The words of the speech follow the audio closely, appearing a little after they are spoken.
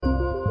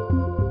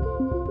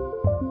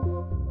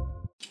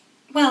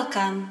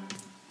Welcome.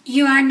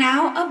 You are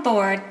now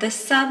aboard the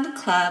Sub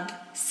Club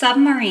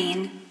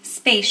submarine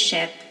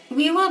spaceship.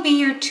 We will be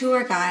your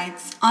tour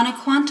guides on a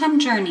quantum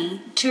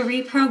journey to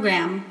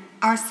reprogram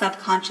our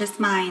subconscious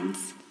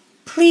minds.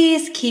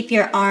 Please keep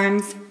your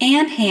arms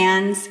and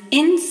hands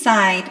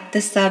inside the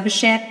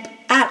subship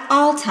at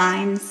all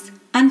times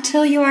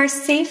until you are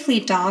safely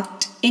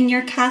docked in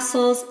your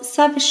castle's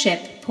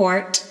subship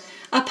port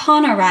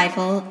upon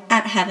arrival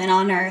at Heaven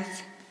on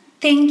Earth.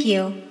 Thank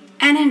you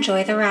and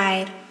enjoy the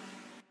ride.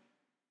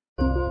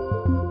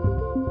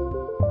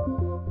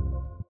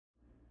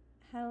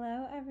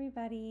 Hello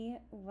everybody,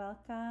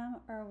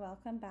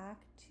 welcome back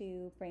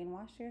to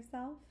Brainwash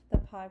Yourself, the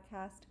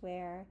podcast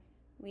where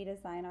we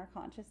design our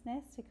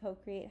consciousness to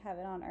co-create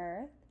heaven on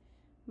earth.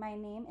 My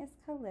name is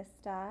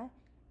Callista,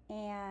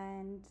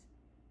 and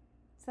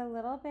it's a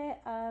little bit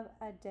of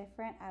a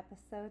different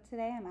episode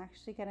today. I'm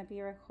actually going to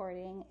be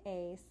recording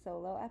a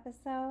solo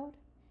episode.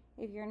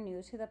 If you're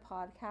new to the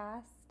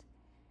podcast,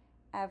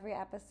 every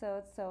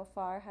episode so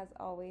far has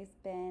always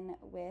been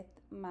with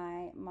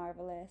my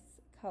marvelous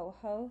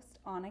co-host,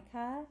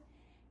 Annika,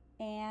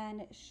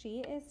 and she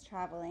is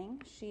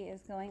traveling. She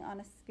is going on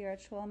a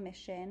spiritual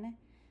mission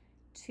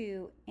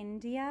to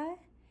India,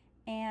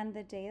 and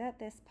the day that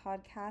this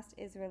podcast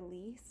is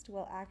released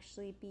will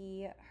actually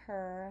be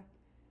her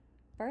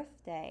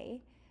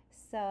birthday.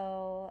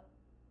 So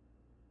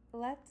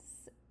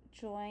let's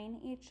join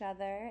each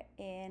other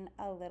in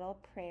a little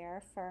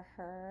prayer for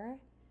her.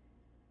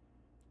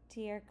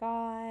 Dear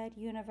God,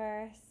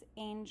 universe,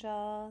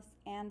 angels,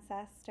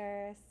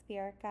 ancestors,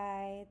 spirit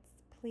guides,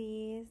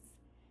 please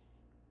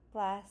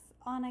bless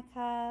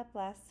Annika,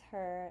 bless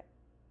her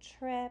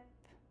trip,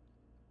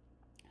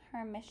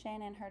 her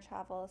mission and her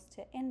travels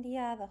to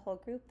India, the whole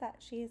group that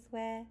she's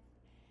with,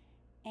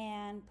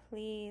 and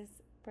please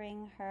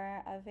bring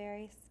her a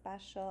very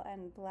special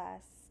and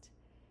blessed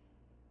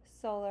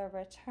solar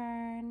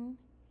return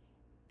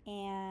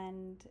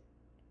and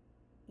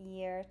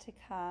year to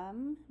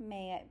come.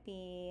 May it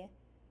be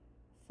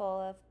full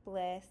of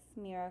bliss,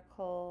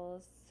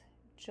 miracles,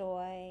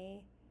 joy,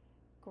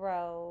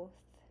 growth,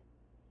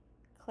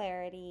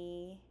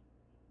 clarity,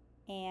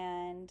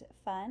 and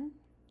fun.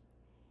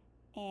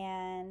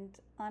 And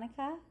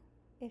Annika,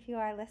 if you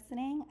are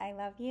listening, I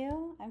love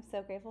you. I'm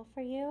so grateful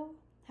for you.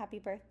 Happy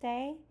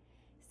birthday.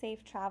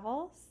 Safe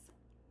travels.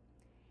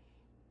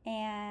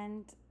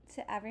 And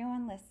to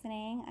everyone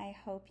listening, I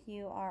hope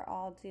you are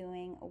all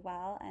doing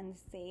well and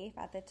safe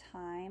at the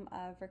time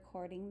of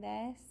recording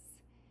this.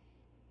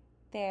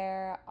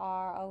 There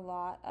are a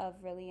lot of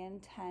really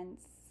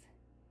intense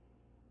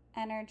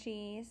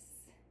energies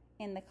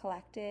in the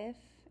collective,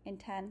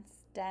 intense,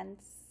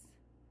 dense,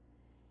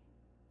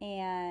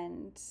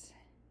 and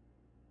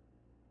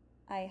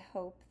I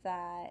hope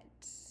that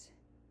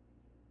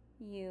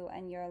you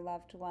and your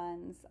loved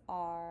ones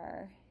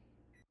are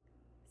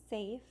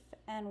safe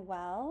and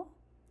well.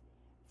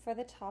 For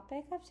the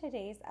topic of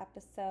today's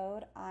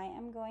episode, I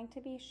am going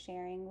to be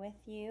sharing with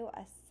you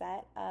a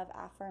set of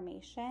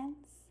affirmations.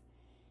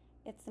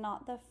 It's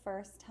not the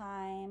first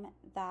time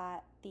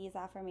that these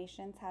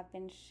affirmations have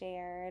been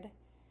shared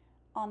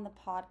on the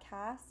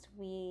podcast.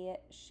 We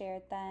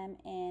shared them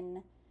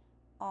in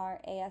our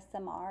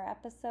ASMR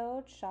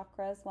episode,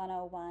 Chakras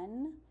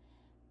 101,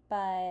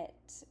 but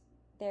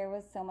there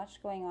was so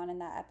much going on in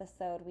that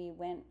episode. We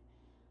went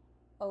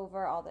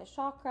over all the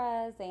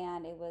chakras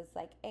and it was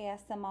like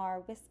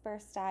ASMR whisper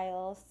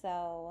style.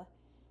 So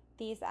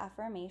these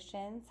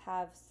affirmations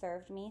have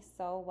served me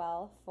so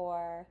well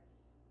for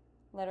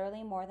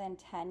literally more than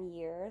 10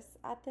 years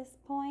at this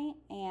point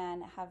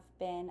and have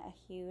been a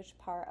huge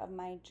part of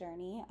my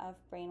journey of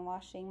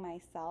brainwashing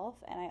myself,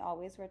 and I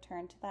always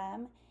return to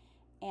them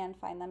and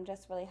find them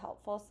just really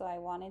helpful. So I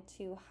wanted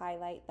to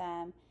highlight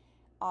them,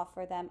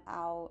 offer them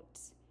out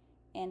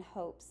in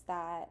hopes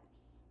that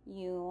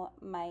you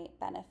might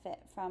benefit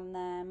from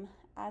them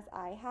as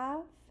I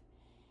have.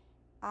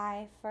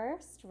 I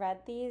first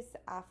read these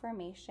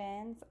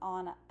affirmations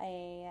on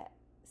a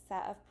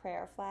set of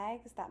prayer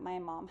flags that my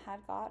mom had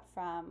got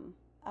from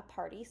a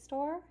party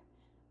store.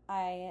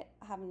 I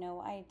have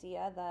no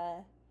idea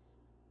the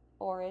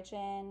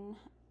origin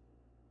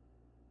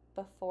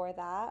before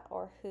that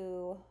or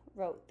who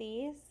wrote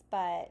these,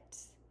 but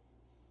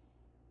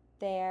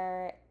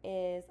there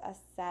is a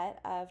set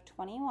of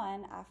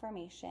 21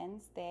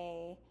 affirmations.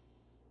 They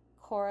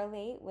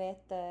correlate with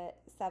the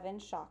 7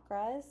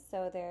 chakras,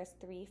 so there's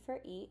 3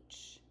 for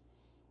each,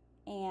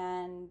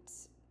 and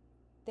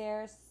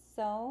there's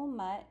so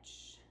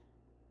much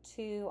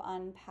to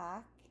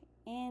unpack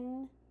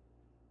in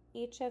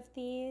each of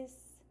these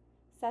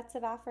sets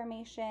of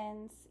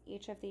affirmations,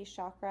 each of these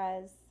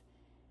chakras,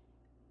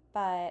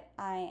 but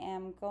I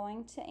am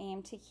going to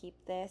aim to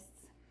keep this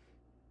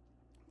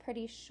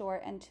pretty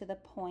short and to the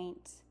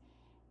point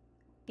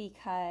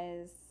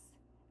because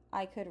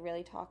I could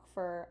really talk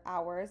for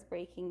hours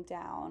breaking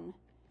down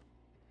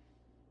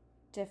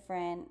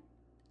different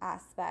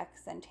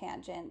aspects and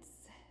tangents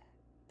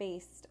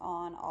based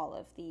on all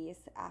of these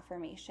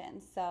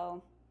affirmations.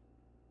 So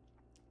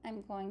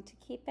I'm going to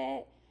keep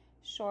it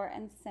short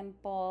and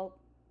simple,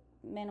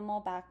 minimal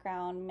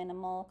background,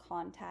 minimal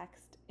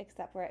context,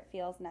 except where it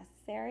feels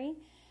necessary.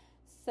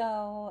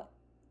 So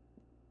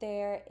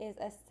there is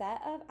a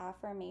set of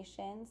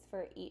affirmations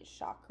for each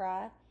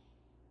chakra.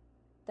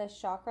 The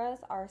chakras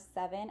are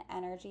 7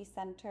 energy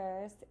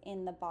centers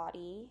in the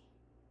body,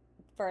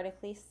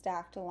 vertically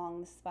stacked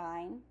along the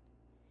spine.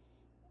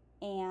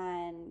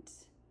 And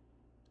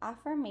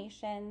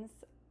affirmations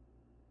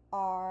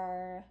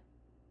are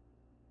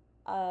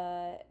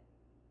an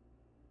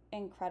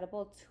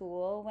incredible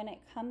tool when it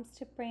comes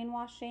to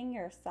brainwashing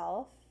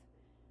yourself.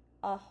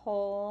 A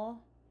whole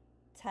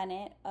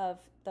tenet of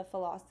the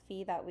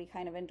philosophy that we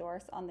kind of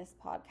endorse on this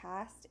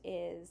podcast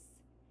is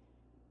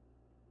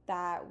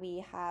that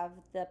we have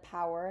the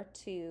power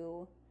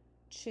to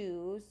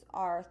choose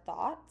our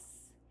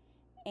thoughts,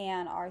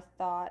 and our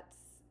thoughts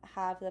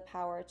have the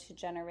power to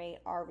generate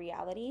our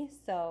reality.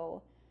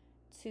 So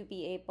to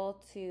be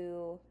able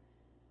to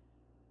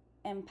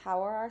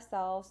empower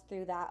ourselves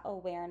through that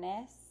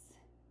awareness,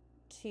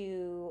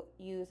 to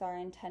use our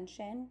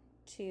intention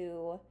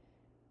to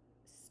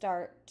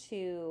start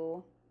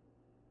to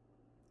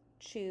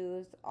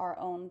choose our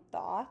own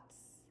thoughts,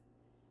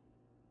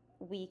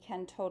 we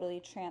can totally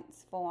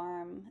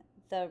transform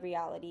the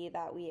reality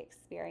that we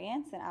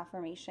experience, and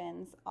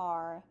affirmations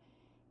are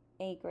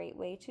a great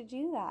way to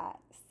do that.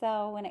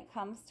 So when it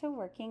comes to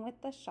working with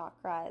the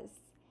chakras,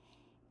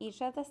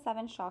 each of the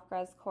 7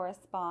 chakras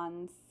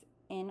corresponds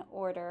in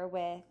order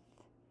with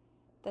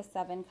the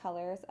 7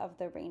 colors of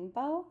the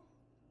rainbow,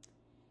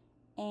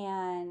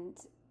 and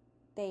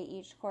they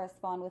each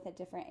correspond with a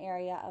different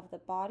area of the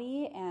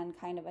body and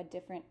kind of a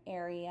different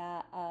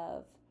area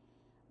of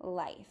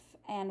life.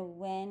 And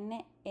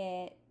when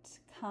it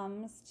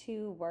comes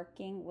to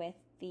working with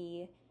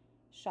the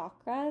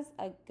chakras,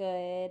 a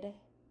good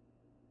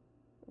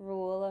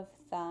rule of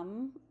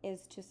thumb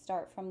is to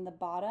start from the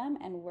bottom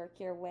and work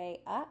your way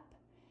up,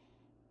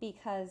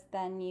 because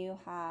then you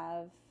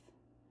have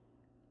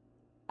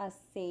a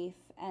safe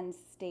and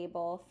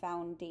stable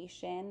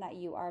foundation that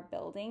you are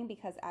building,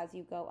 because as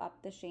you go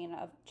up the chain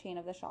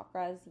of the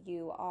chakras,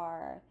 you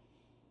are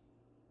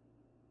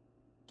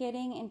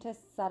getting into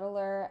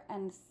subtler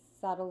and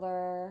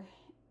subtler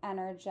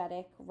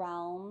energetic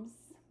realms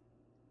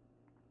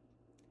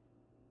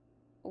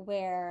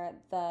where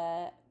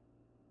the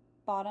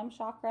bottom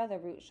chakra, the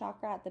root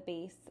chakra at the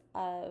base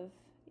of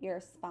your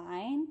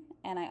spine,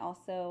 and I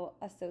also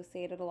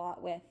associate it a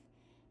lot with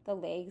the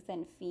legs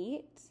and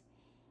feet,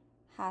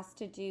 has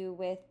to do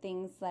with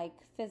things like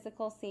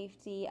physical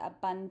safety,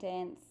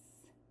 abundance,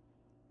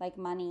 like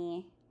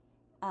money,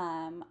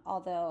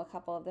 although a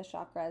couple of the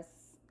chakras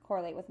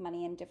correlate with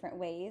money in different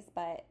ways,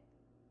 but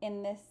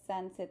in this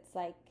sense, it's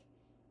like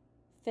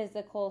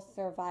physical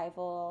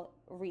survival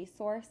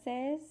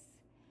resources,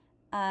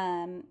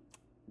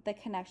 the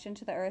connection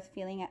to the earth,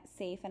 feeling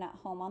safe and at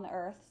home on the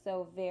earth.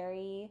 So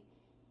very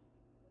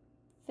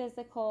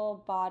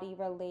physical, body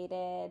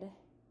related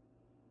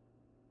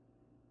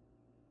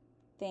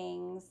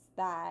things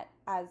that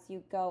as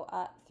you go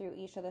up through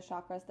each of the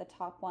chakras, the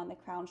top one, the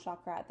crown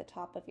chakra at the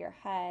top of your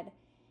head,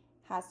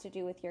 has to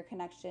do with your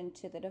connection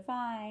to the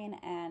divine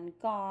and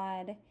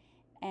God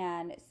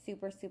and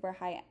super, super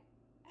high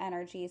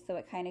energy. So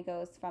it kind of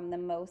goes from the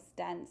most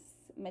dense,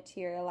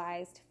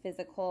 materialized,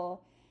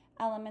 physical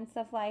elements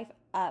of life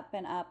up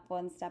and up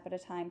one step at a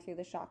time through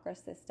the chakra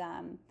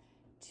system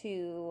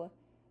to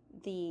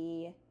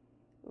the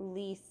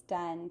least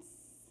dense,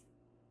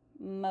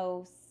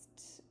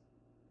 most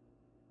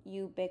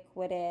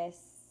ubiquitous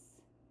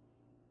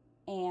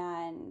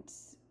and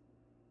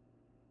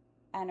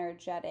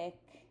energetic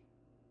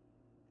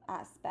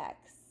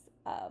aspects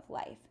of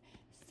life.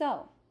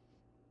 So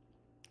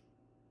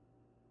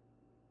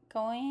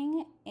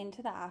going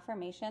into the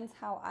affirmations,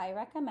 how I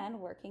recommend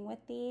working with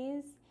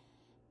these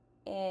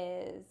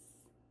is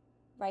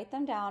write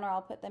them down, or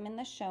I'll put them in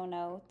the show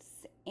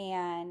notes,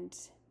 and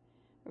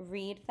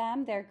read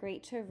them. They're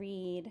great to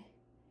read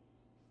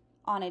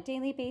on a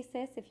daily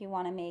basis if you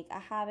want to make a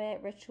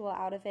habit, ritual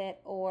out of it,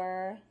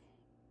 or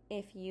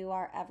if you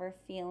are ever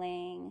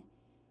feeling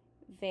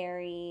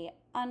very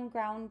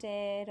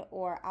ungrounded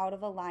or out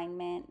of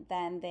alignment,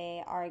 then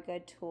they are a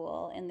good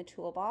tool in the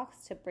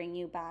toolbox to bring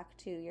you back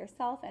to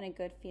yourself in a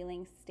good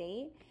feeling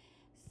state.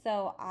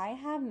 So I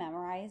have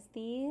memorized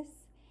these,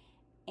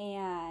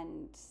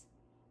 and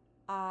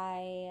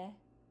I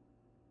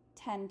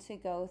tend to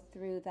go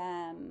through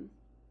them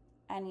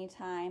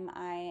anytime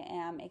I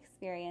am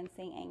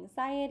experiencing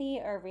anxiety,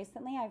 or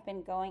recently I've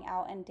been going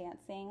out and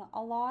dancing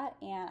a lot,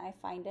 and I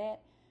find it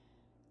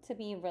to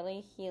be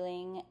really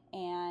healing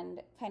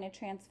and kind of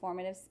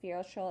transformative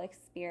spiritual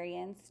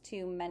experience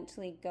to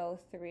mentally go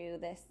through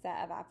this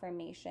set of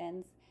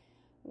affirmations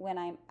when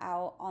I'm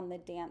out on the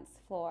dance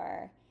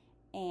floor.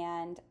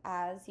 And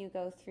as you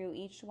go through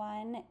each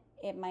one,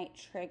 it might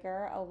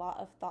trigger a lot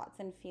of thoughts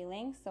and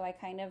feelings. So I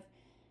kind of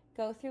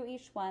go through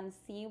each one,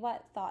 see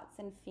what thoughts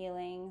and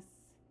feelings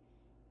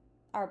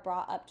are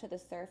brought up to the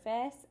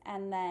surface,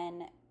 and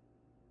then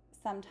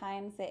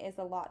sometimes it is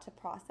a lot to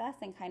process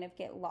and kind of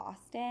get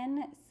lost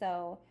in.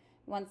 So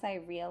once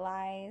I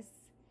realize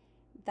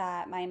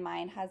that my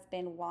mind has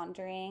been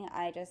wandering,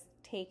 I just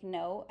take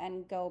note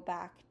and go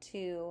back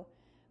to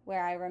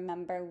where I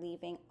remember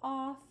leaving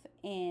off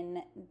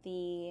in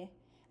the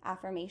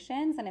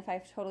affirmations. And if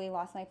I've totally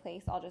lost my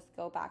place, I'll just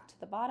go back to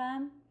the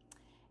bottom.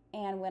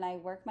 And when I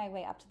work my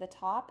way up to the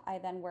top, I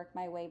then work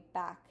my way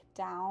back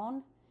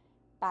down,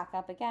 back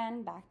up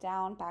again, back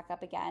down, back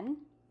up again.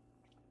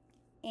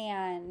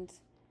 And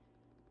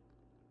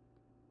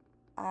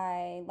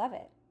I love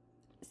it.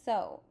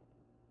 So,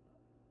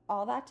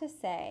 all that to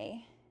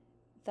say,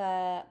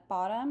 the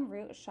bottom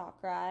root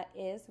chakra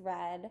is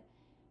red,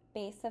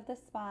 base of the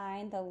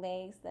spine, the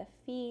legs, the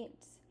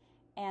feet,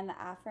 and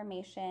the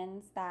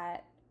affirmations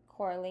that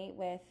correlate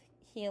with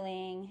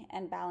healing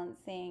and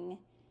balancing,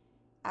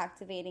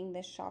 activating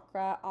this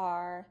chakra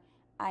are: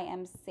 I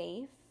am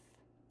safe,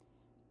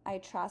 I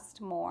trust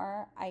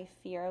more, I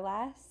fear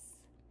less,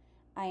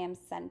 I am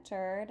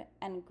centered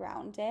and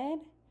grounded.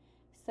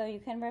 So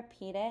you can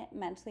repeat it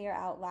mentally or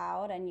out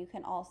loud, and you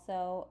can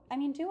also,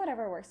 do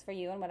whatever works for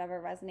you and whatever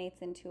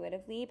resonates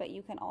intuitively, but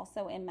you can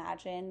also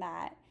imagine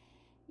that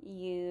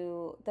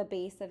the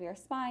base of your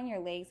spine, your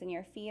legs, and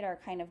your feet are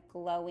kind of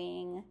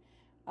glowing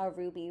a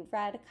ruby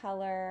red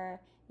color.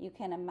 You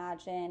can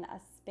imagine a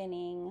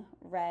spinning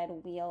red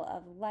wheel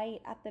of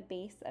light at the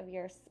base of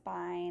your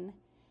spine,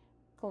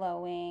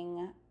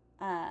 glowing,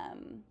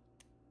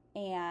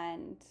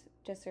 and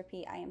just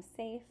repeat: I am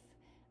safe,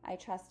 I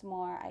trust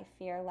more, I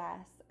fear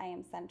less, I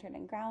am centered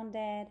and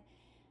grounded.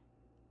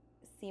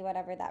 See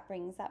whatever that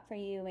brings up for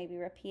you. Maybe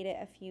repeat it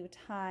a few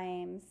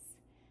times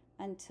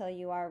until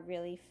you are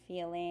really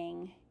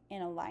feeling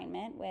in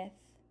alignment with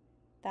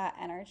that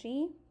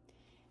energy.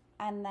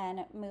 And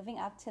then moving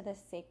up to the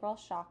sacral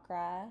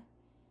chakra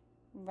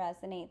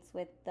resonates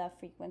with the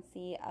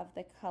frequency of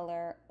the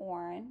color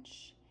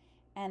orange,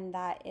 and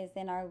that is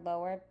in our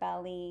lower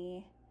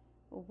belly,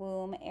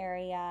 womb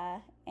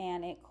area,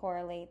 and it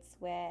correlates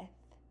with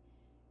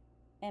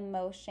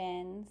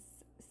emotions,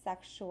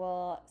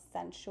 sexual,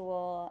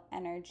 sensual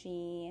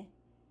energy.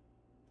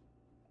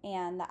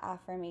 And the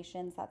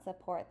affirmations that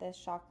support this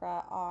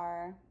chakra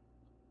are: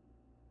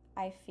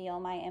 I feel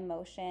my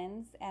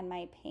emotions and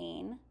my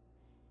pain,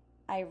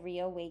 I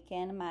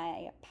reawaken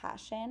my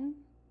passion,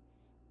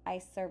 I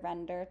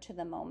surrender to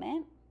the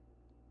moment.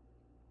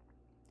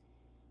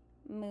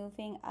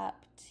 Moving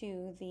up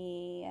to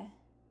the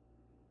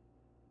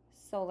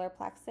solar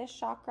plexus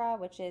chakra,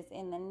 which is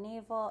in the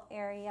navel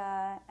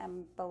area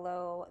and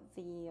below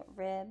the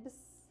ribs.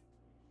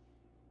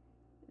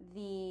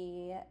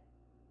 The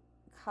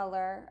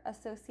color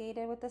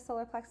associated with the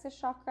solar plexus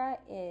chakra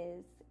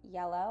is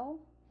yellow,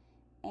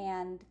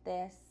 and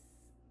this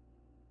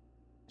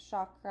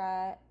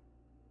chakra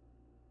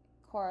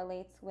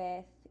correlates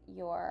with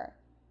your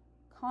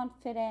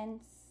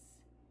confidence,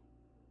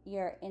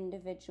 your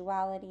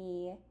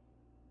individuality,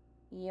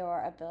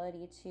 your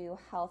ability to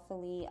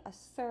healthily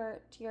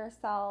assert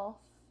yourself.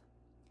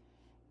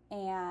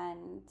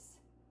 And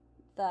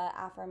the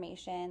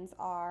affirmations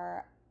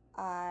are: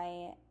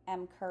 I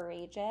am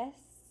courageous,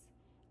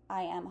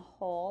 I am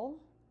whole,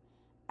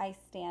 I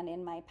stand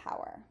in my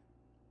power.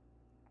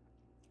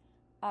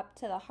 Up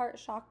to the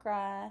heart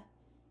chakra,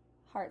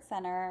 heart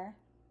center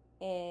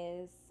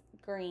is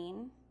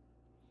green,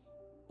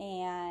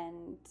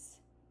 and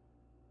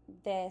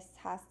this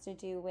has to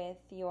do with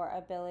your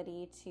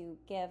ability to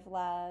give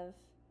love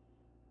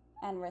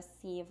and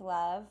receive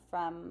love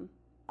from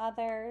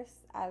others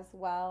as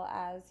well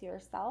as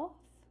yourself.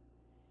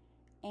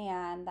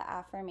 And the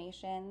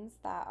affirmations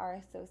that are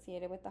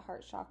associated with the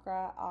heart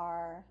chakra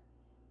are: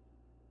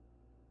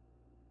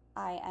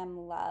 I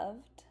am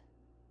loved,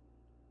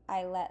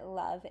 I let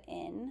love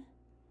in,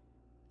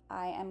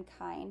 I am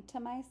kind to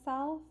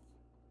myself,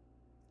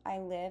 I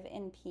live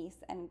in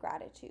peace and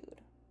gratitude.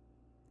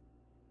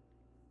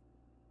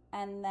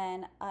 And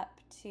then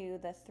up to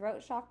the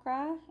throat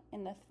chakra,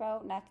 in the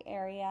throat neck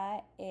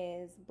area,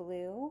 is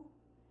blue.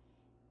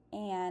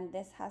 And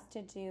this has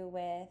to do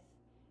with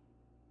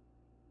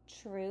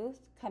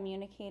truth,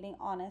 communicating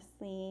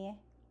honestly,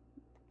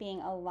 being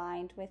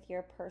aligned with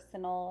your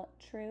personal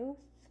truth,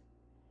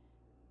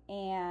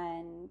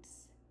 and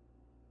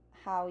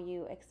how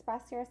you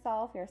express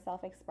yourself, your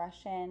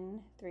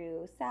self-expression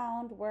through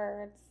sound,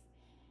 words.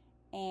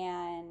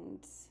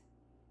 And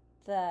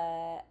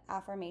the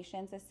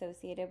affirmations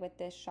associated with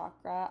this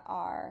chakra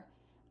are: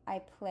 I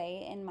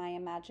play in my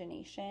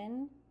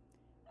imagination,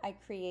 I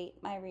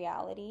create my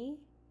reality,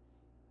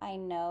 I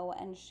know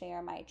and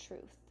share my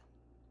truth.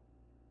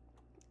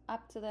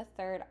 Up to the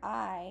third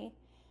eye,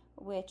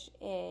 which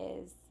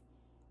is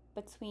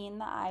between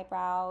the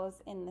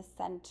eyebrows in the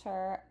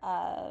center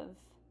of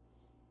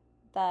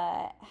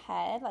the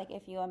head. Like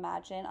if you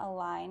imagine a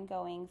line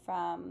going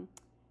from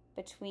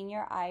between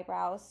your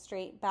eyebrows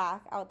straight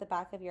back out the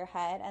back of your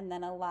head, and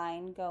then a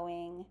line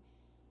going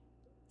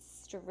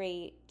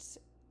straight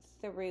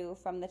through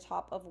from the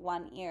top of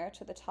one ear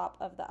to the top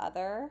of the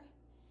other,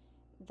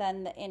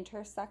 then the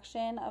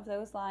intersection of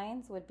those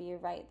lines would be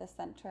right the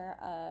center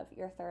of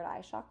your third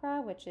eye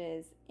chakra, which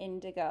is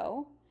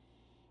indigo.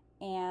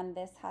 And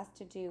this has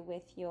to do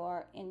with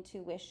your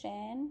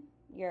intuition,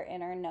 your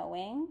inner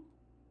knowing,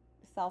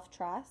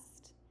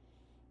 self-trust,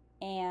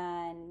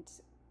 and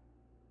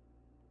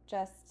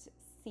just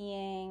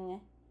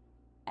seeing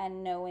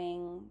and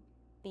knowing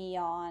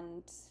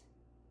beyond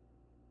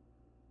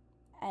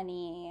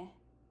any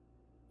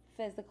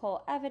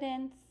physical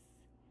evidence.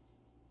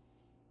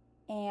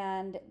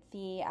 And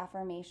the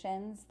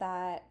affirmations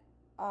that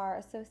are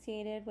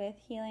associated with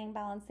healing,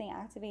 balancing,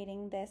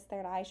 activating this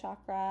third eye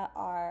chakra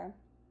are: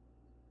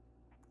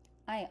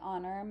 I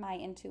honor my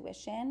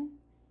intuition.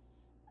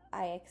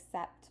 I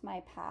accept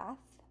my path.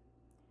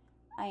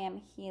 I am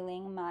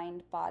healing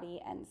mind, body,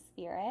 and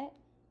spirit.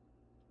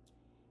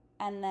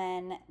 And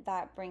then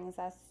that brings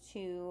us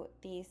to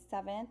the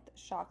 7th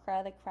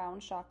chakra, the crown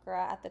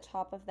chakra at the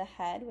top of the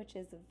head, which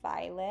is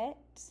violet.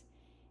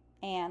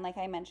 And like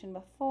I mentioned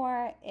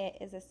before, it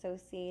is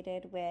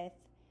associated with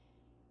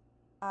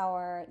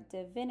our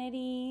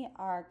divinity,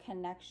 our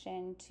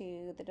connection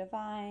to the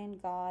divine,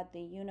 God,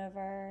 the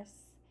universe,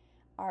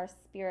 our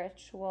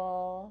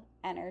spiritual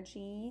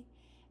energy.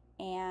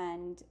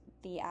 And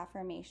the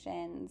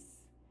affirmations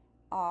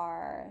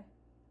are: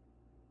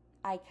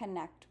 I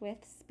connect with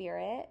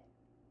spirit.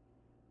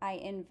 I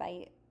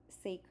invite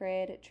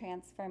sacred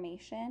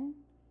transformation.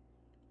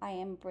 I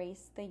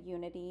embrace the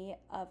unity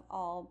of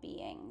all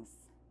beings.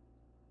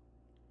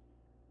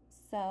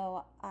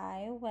 So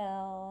I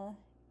will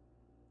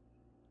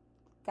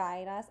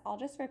guide us. I'll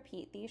just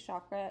repeat these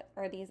chakra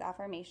or these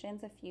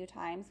affirmations a few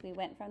times. We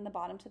went from the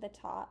bottom to the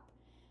top.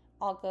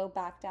 I'll go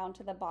back down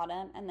to the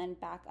bottom and then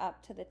back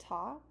up to the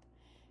top.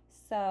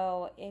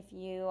 So if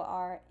you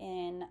are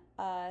in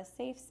a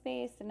safe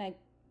space and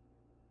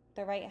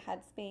the right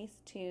headspace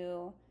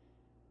to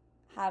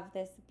have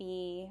this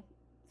be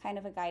kind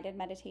of a guided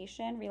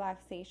meditation,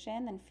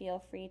 relaxation, then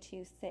feel free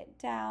to sit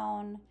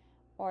down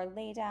or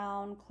lay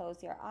down,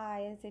 close your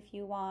eyes if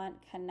you want,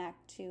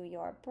 connect to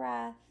your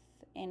breath,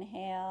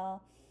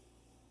 inhale,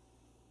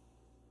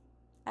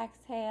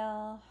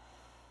 exhale.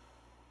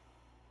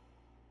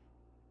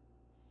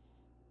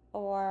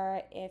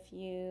 Or if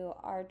you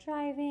are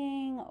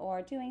driving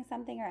or doing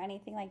something or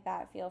anything like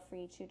that, feel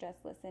free to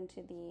just listen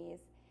to these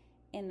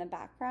in the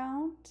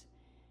background.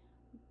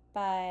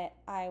 But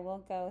I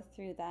will go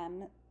through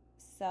them.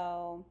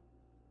 So,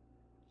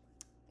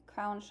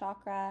 crown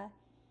chakra,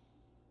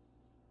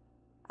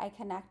 I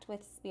connect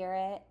with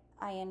spirit.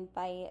 I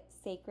invite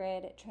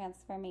sacred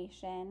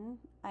transformation.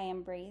 I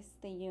embrace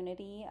the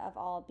unity of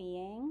all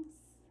beings.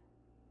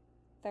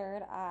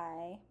 Third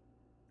eye,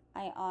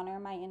 I honor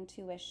my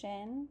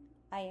intuition.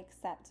 I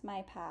accept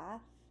my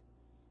path.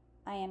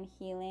 I am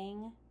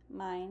healing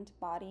mind,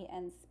 body,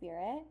 and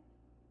spirit.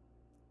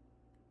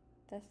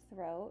 The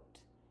throat,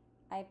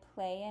 I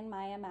play in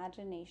my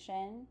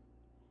imagination.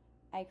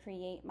 I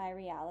create my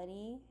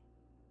reality.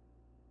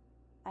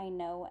 I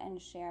know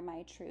and share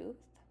my truth.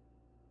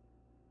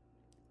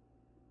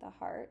 The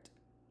heart,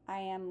 I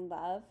am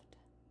loved.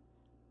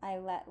 I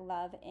let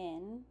love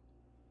in.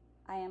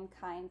 I am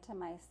kind to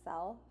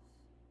myself.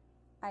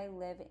 I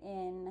live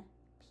in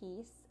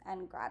peace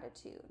and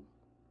gratitude.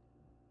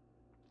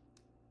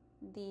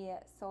 The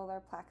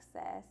solar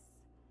plexus,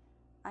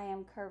 I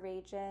am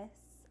courageous.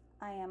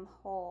 I am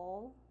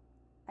whole.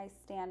 I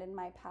stand in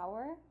my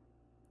power.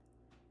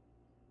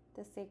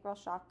 The sacral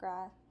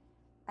chakra,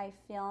 I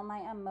feel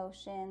my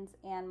emotions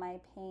and my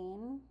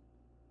pain.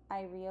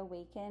 I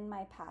reawaken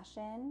my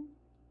passion.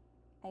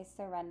 I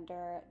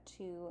surrender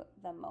to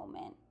the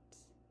moment.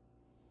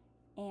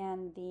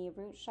 And the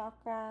root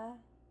chakra,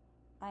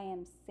 I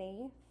am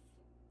safe.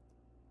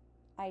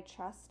 I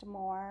trust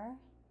more.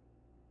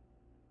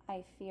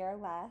 I fear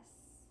less.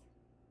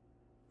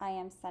 I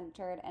am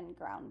centered and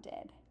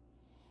grounded.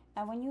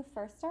 And when you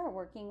first start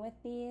working with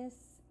these,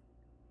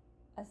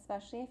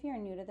 especially if you're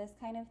new to this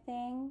kind of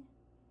thing,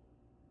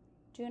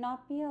 do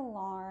not be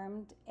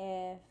alarmed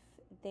if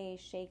they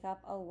shake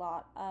up a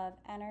lot of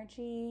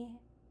energy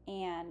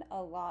and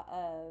a lot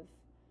of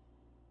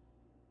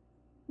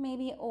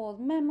maybe old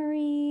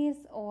memories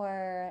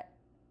or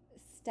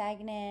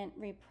stagnant,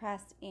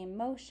 repressed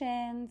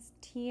emotions,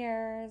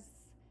 tears,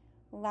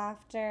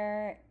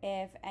 laughter.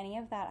 If any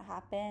of that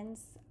happens,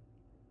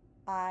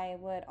 I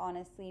would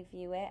honestly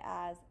view it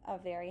as a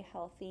very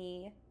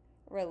healthy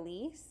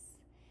release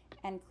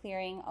and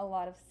clearing a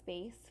lot of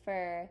space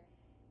for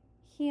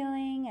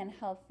healing and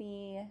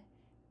healthy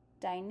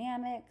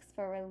dynamics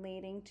for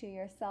relating to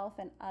yourself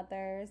and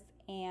others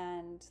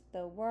and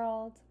the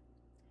world.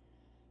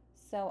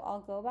 So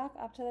I'll go back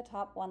up to the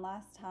top one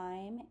last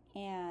time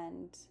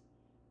and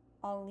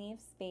I'll leave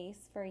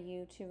space for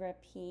you to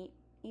repeat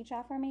each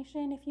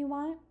affirmation if you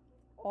want,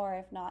 or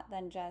if not,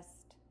 then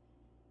just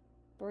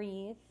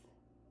breathe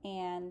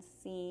and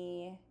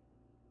see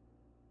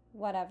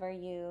whatever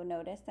you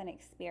notice and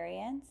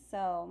experience.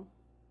 So,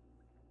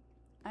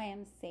 I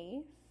am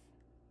safe.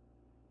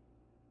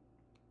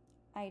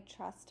 I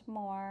trust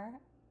more.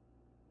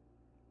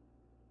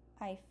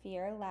 I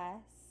fear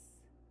less.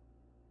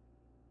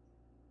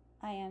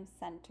 I am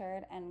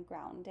centered and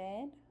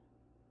grounded.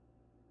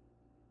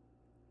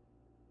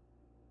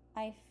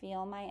 I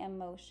feel my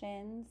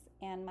emotions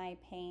and my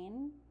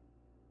pain.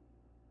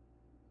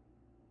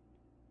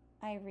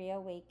 I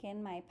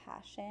reawaken my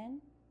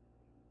passion.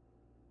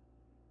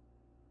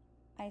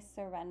 I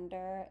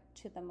surrender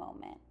to the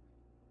moment.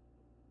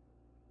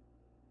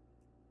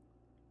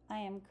 I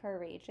am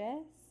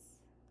courageous.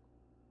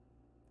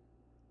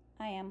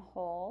 I am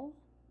whole.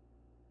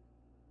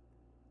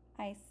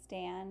 I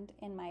stand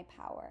in my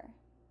power.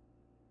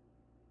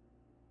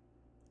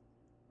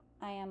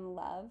 I am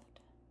loved.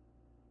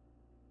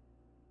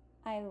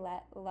 I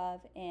let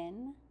love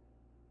in.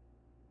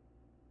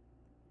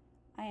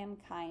 I am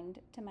kind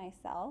to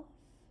myself.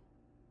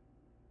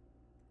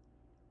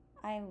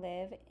 I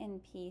live in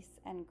peace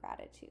and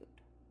gratitude.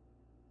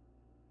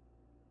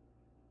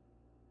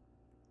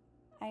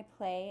 I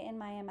play in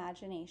my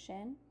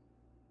imagination.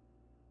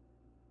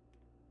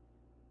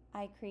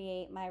 I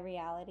create my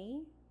reality.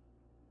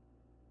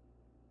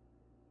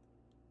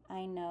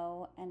 I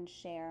know and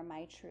share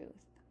my truth.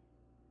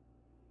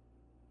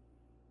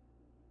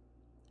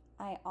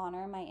 I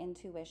honor my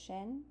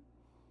intuition.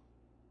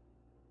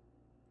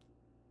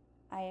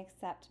 I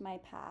accept my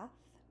path.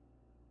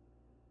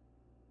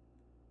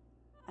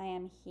 I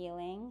am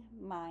healing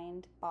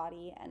mind,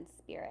 body, and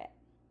spirit.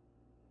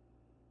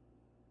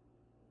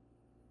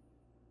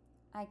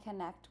 I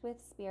connect with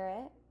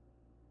spirit.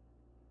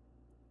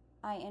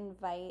 I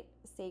invite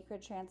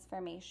sacred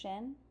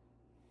transformation.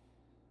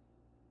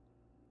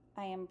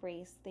 I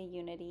embrace the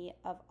unity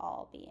of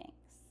all beings.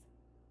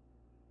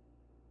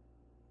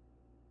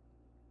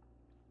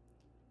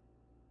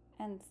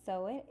 And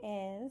so it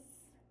is.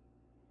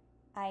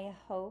 I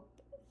hope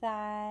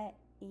that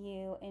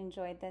you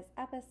enjoyed this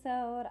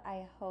episode.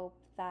 I hope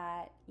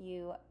that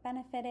you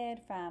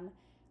benefited from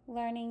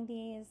learning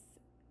these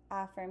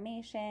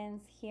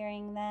affirmations,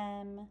 hearing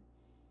them,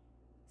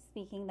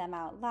 speaking them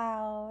out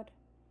loud.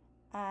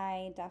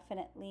 I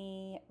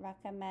definitely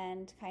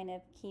recommend kind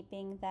of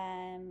keeping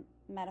them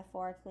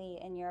metaphorically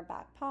in your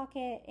back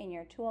pocket, in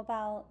your tool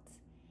belt,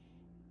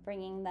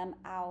 bringing them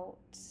out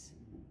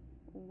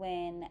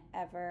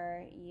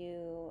whenever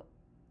you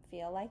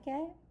feel like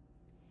it.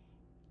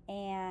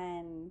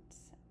 And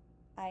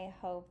I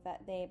hope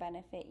that they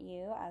benefit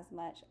you as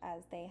much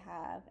as they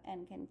have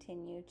and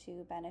continue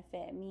to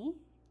benefit me.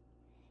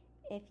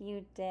 If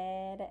you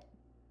did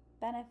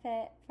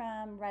benefit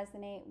from,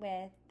 resonate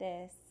with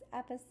this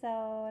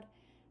episode,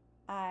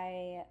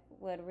 I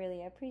would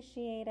really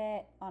appreciate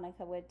it.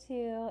 Annika would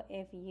too.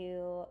 If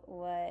you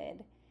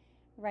would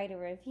write a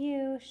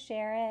review,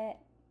 share it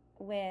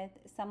with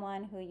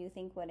someone who you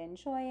think would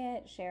enjoy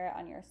it, share it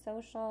on your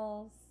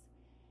socials,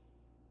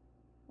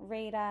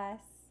 rate us,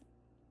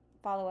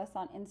 follow us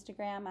on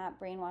Instagram at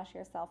Brainwash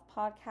Yourself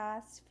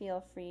Podcast.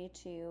 Feel free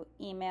to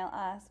email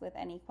us with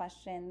any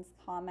questions,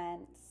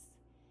 comments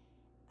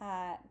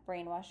at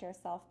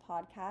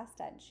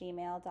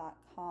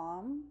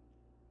brainwashyourselfpodcast@gmail.com.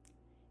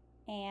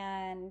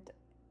 And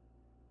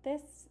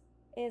this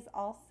is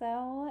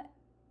also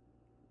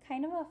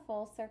kind of a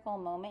full circle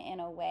moment in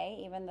a way,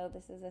 even though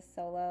this is a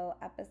solo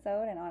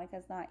episode and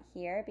Annika's not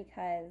here,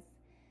 because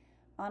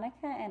Annika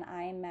and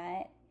I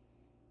met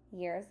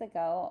years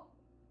ago,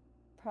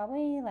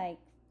 probably like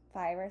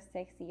 5 or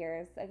 6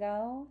 years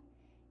ago,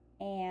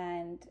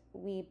 and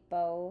we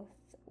both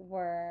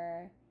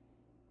were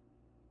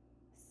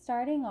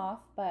starting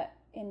off, but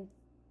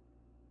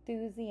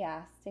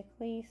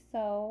enthusiastically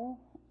so,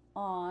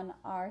 on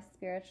our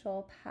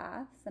spiritual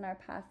paths and our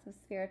paths of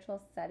spiritual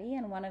study.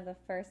 And one of the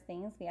first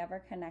things we ever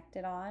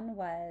connected on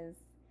was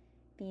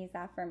these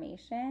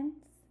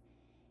affirmations.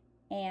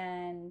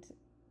 And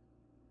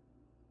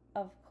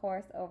of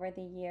course, over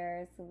the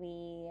years,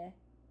 we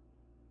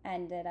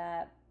ended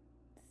up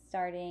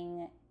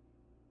starting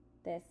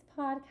this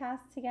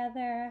podcast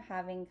together,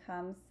 having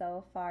come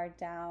so far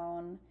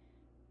down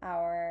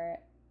our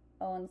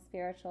own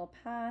spiritual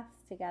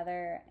paths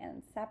together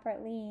and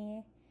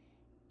separately,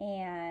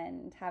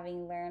 and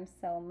having learned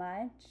so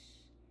much.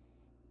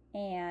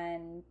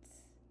 And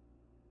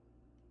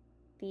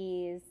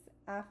these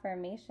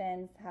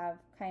affirmations have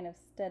kind of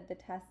stood the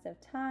test of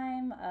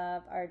time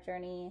of our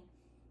journey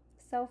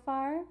so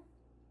far,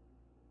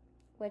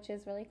 which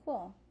is really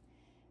cool.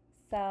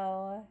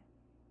 So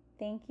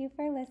thank you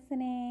for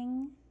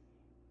listening,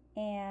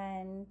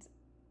 and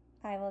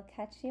I will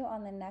catch you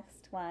on the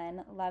next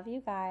one. Love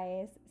you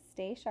guys.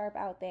 Stay sharp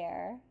out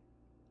there.